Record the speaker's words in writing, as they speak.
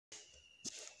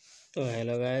तो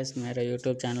hello guys, मेरे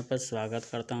YouTube channel पर स्वागत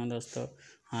करता हूं दोस्तों।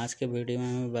 आज के वीडियो में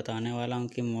मैं बताने वाला हूं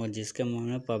कि जिसके मोबाइल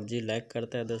में पबजी लैग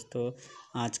करता है दोस्तों,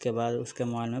 आज के बाद उसके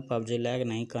मोबाइल में पबजी लैग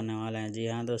नहीं करने वाला है। जी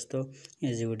हाँ दोस्तों,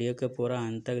 इस वीडियो के पूरा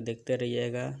अंत तक देखते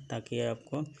रहिएगा ताकि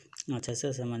आपको अच्छे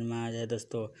से समझ में आ जाए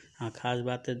दोस्तों। हाँ, खास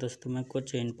बात है दोस्तों, मैं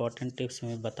कुछ इंपॉर्टेंट टिप्स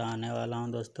में बताने वाला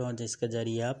हूँ दोस्तों, जिसके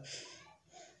ज़रिए आप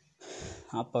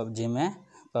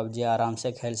पबजी आराम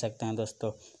से खेल सकते हैं दोस्तों।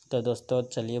 तो दोस्तों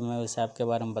चलिए मैं उस ऐप के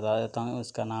बारे में बता देता हूँ।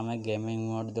 उसका नाम है गेमिंग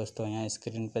मोड दोस्तों। यहाँ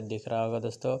स्क्रीन पे दिख रहा होगा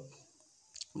दोस्तों।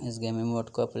 इस गेमिंग मोड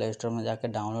को प्ले स्टोर में जाकर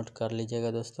डाउनलोड कर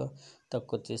लीजिएगा दोस्तों। तो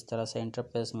कुछ इस तरह से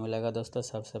इंटरफेस मिलेगा दोस्तों।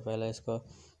 सबसे पहले इसको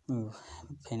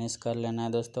फिनिश कर लेना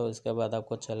है दोस्तों। उसके बाद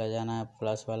आपको चले जाना है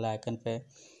प्लस वाला आइकन पे।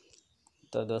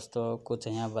 तो दोस्तों कुछ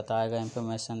यहाँ बताएगा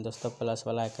इन्फॉर्मेशन दोस्तों। प्लस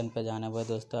वाला आइकन पे जाने के बाद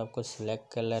दोस्तों आपको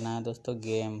सिलेक्ट कर लेना है दोस्तों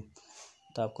गेम।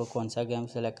 तो आपको कौन सा गेम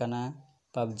सेलेक्ट करना है?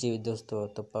 पबजी दोस्तों।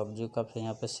 तो पबजी का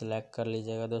यहाँ पे सिलेक्ट कर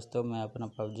लीजिएगा दोस्तों। मैं अपना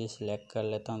पबजी सिलेक्ट कर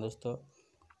लेता हूँ दोस्तों।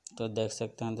 तो देख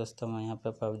सकते हैं दोस्तों, मैं यहाँ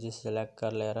पे पबजी सिलेक्ट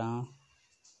कर ले रहा हूँ।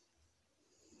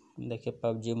 देखिए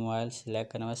पबजी मोबाइल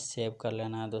सिलेक्ट करने के बाद सेव कर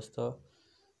लेना है दोस्तों।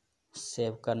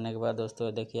 सेव करने के बाद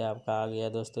दोस्तों देखिए आपका आ गया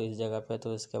दोस्तों इस जगह पे।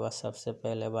 तो इसके बाद सबसे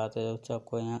पहले बात है दोस्तों,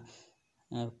 आपको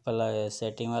यहाँ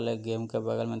सेटिंग वाले गेम के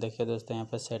बगल में देखिए दोस्तों, यहाँ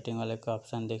पे सेटिंग वाले का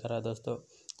ऑप्शन दिख रहा है दोस्तों।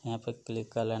 यहाँ पे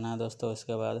क्लिक कर लेना है दोस्तों।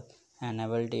 उसके बाद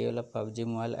एनेबल वाला पबजी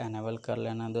मोबाइल एनेबल कर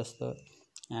लेना है दोस्तों।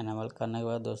 एनेबल करने के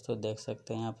बाद दोस्तों देख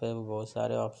सकते हैं यहाँ पे बहुत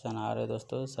सारे ऑप्शन आ रहे हैं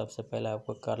दोस्तों। सबसे पहले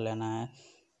आपको कर लेना है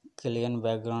clean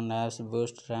background apps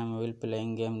boost RAM will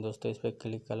playing game दोस्तों। इस पर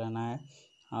क्लिक कर लेना है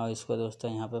और इसको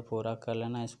दोस्तों यहाँ पे पूरा कर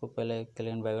लेना है। इसको पहले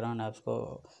क्लीन बैकग्राउंड ऐप्स को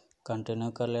कंटिन्यू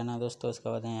कर लेना दोस्तों। उसके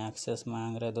बाद यहाँ एक्सेस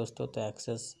मांग रहे हैं दोस्तों, तो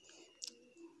एक्सेस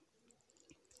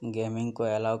गेमिंग को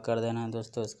अलाउ कर देना है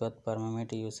दोस्तों। उसके बाद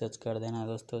परमिट यूसेज कर देना है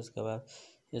दोस्तों। उसके बाद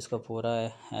इसको पूरा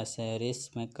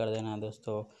एसेरिस में कर देना है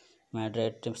दोस्तों।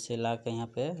 मॉडरेट से ला के यहाँ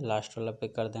पे लास्ट वाला पे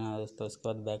कर देना है दोस्तों। उसके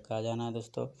बाद बैक आ जाना है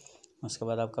दोस्तों। उसके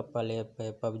बाद आपका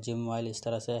पबजी मोबाइल इस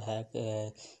तरह से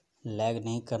लैग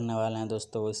नहीं करने वाले हैं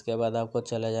दोस्तों। उसके बाद आपको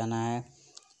चले जाना है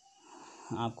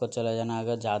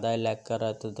अगर ज़्यादा लैग कर रहा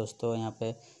है तो दोस्तों यहाँ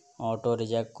पे auto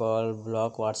reject call,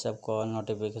 block WhatsApp call,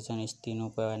 notification, इस तीनों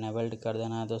को एनेबल्ड कर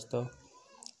देना है दोस्तों।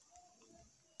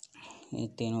 इन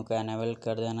तीनों को एनेबल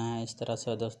कर देना है इस तरह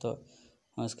से दोस्तों।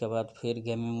 उसके बाद फिर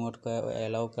गेमिंग मोड को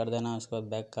अलाउ कर देना है। उसके बाद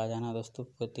बैक आ जाना दोस्तों।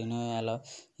 तो तीनों अलाउ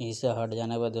यहीं से हट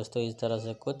जाने के बाद दोस्तों इस तरह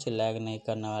से कुछ लैग नहीं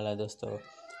करने वाला है दोस्तों।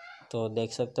 तो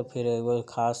देख सकते फिर वो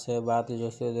खास बात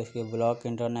दोस्तों, देखिए block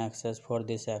internet access for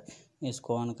this app,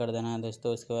 इसको ऑन कर देना है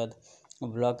दोस्तों। उसके बाद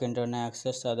block internet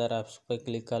access other apps पर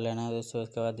क्लिक कर लेना है दोस्तों।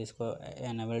 उसके बाद इसको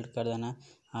एनेबल्ड कर देना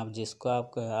है।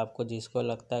 आपको जिसको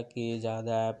लगता है कि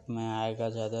ज़्यादा ऐप में आएगा,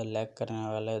 ज़्यादा लैग करने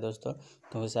वाला है दोस्तों,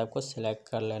 तो उस ऐप को सिलेक्ट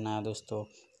कर लेना है दोस्तों।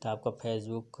 तो आपको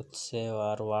फेसबुक से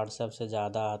और व्हाट्सएप से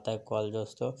ज़्यादा आता है कॉल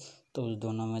दोस्तों, तो उस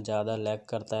दोनों में ज़्यादा लैग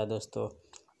करता है दोस्तों।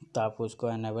 तो आप उसको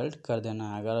एनेबल्ड कर देना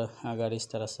है। अगर इस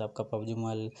तरह से आपका पबजी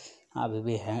मोबाइल अभी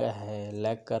भी है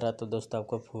लैग कर रहा, तो दोस्तों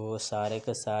आपको वो सारे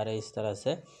के सारे इस तरह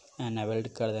से एनेबल्ड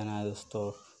कर देना है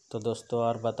दोस्तों। तो दोस्तों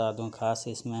और बता दूं, खास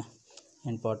इसमें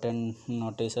इम्पोर्टेंट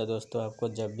नोटिस है दोस्तों, आपको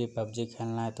जब भी पबजी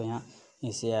खेलना है तो यहाँ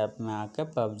इसी ऐप में आकर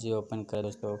पबजी ओपन करें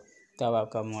दोस्तों। तब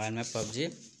आपका मोबाइल में पबजी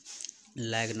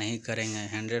लैग नहीं करेंगे।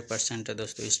 100% है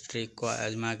दोस्तों। इस ट्रिक को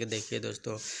आजमा के देखिए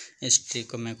दोस्तों। इस ट्रिक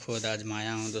को मैं खुद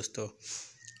आजमाया हूँ दोस्तों।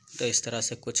 तो इस तरह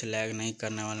से कुछ लैग नहीं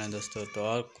करने वाले हैं दोस्तों। तो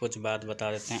और कुछ बात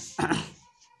बता देते हैं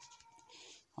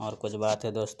और कुछ बात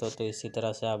है दोस्तों। तो इसी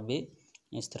तरह से आप भी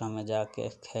इस तरह में जाके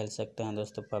खेल सकते हैं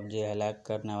दोस्तों। पबजी लैग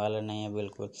करने वाला नहीं है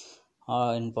बिल्कुल।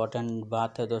 और इम्पोर्टेंट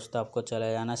बात है दोस्तों, आपको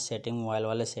चले जाना सेटिंग, मोबाइल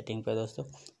वाले सेटिंग पे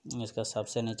दोस्तों। इसका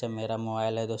सबसे नीचे मेरा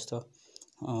मोबाइल है दोस्तों।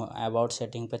 अबाउट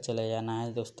सेटिंग पे चले जाना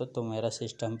है दोस्तों। तो मेरा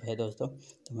सिस्टम पे है दोस्तों,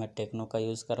 तो मैं टेक्नो का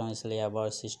यूज़ कर रहा हूँ इसलिए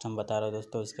अबाउट सिस्टम बता रहा हूँ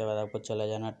दोस्तों। उसके बाद आपको चले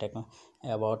जाना टेक्नो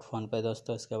अबाउट फ़ोन पे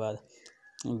दोस्तों। उसके बाद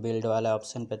बिल्ड वाले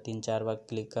ऑप्शन पे 3-4 बार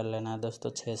क्लिक कर लेना है दोस्तों।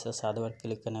 6 से 7 बार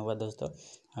क्लिक करने के बाद दोस्तों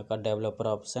आपका डेवलपर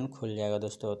ऑप्शन खुल जाएगा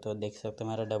दोस्तों। तो देख सकते हैं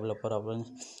मेरा डेवलपर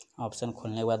ऑप्शन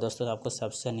खुलने के बाद दोस्तों आपको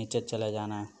सबसे नीचे चले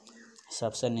जाना है।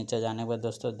 सबसे नीचे जाने के बाद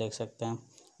दोस्तों देख सकते हैं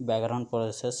बैकग्राउंड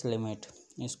प्रोसेस लिमिट,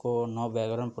 इसको नो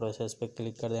बैकग्राउंड प्रोसेस पे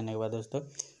क्लिक कर देने के बाद दोस्तों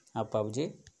आप पबजी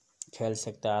खेल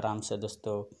सकते हैं आराम से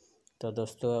दोस्तों। तो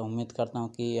दोस्तों उम्मीद करता हूँ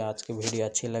कि आज की वीडियो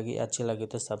अच्छी लगी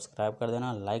तो सब्सक्राइब कर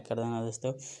देना, लाइक कर देना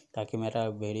दोस्तों, ताकि मेरा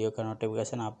वीडियो का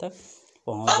नोटिफिकेशन आप तक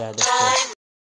पहुँच जाए दोस्तों।